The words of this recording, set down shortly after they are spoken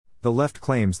The left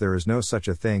claims there is no such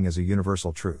a thing as a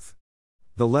universal truth.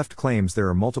 The left claims there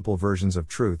are multiple versions of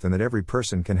truth and that every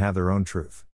person can have their own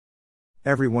truth.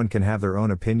 Everyone can have their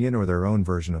own opinion or their own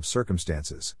version of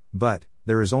circumstances, but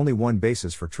there is only one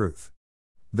basis for truth.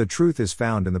 The truth is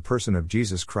found in the person of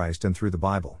Jesus Christ and through the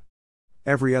Bible.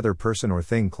 Every other person or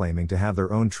thing claiming to have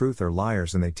their own truth are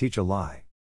liars and they teach a lie.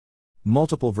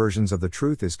 Multiple versions of the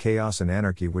truth is chaos and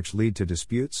anarchy which lead to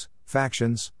disputes,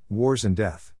 factions, wars and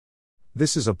death.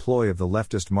 This is a ploy of the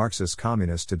leftist Marxist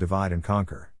communists to divide and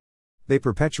conquer. They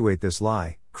perpetuate this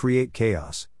lie, create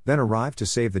chaos, then arrive to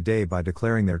save the day by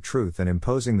declaring their truth and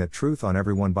imposing that truth on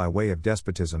everyone by way of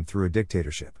despotism through a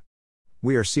dictatorship.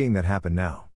 We are seeing that happen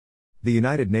now. The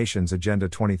United Nations Agenda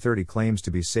 2030 claims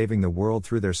to be saving the world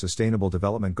through their Sustainable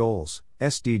Development Goals,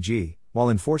 SDG, while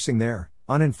enforcing their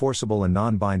unenforceable and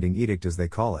non-binding edict as they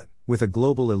call it, with a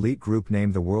global elite group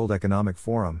named the World Economic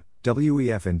Forum,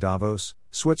 WEF in Davos,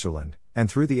 Switzerland, and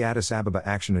through the Addis Ababa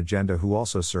Action Agenda who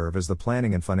also serve as the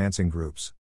planning and financing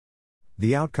groups.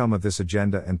 The outcome of this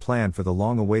agenda and plan for the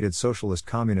long-awaited socialist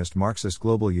communist Marxist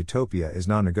global utopia is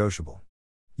non-negotiable.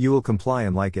 You will comply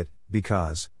and like it,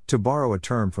 because, to borrow a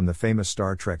term from the famous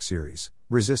Star Trek series,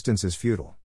 resistance is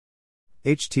futile.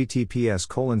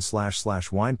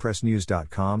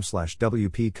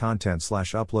 https://winepressnews.com/wp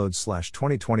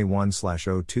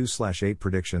content/uploads/2021/02/8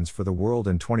 predictions for the world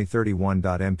in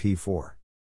 2031.mp4.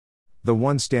 The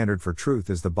one standard for truth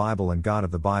is the Bible and God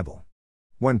of the Bible.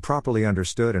 When properly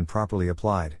understood and properly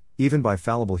applied, even by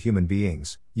fallible human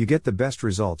beings, you get the best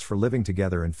results for living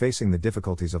together and facing the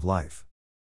difficulties of life.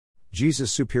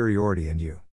 Jesus' superiority and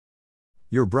you.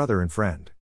 Your brother and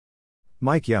friend,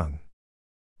 Mike Young.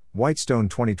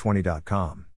 Whitestone2020.com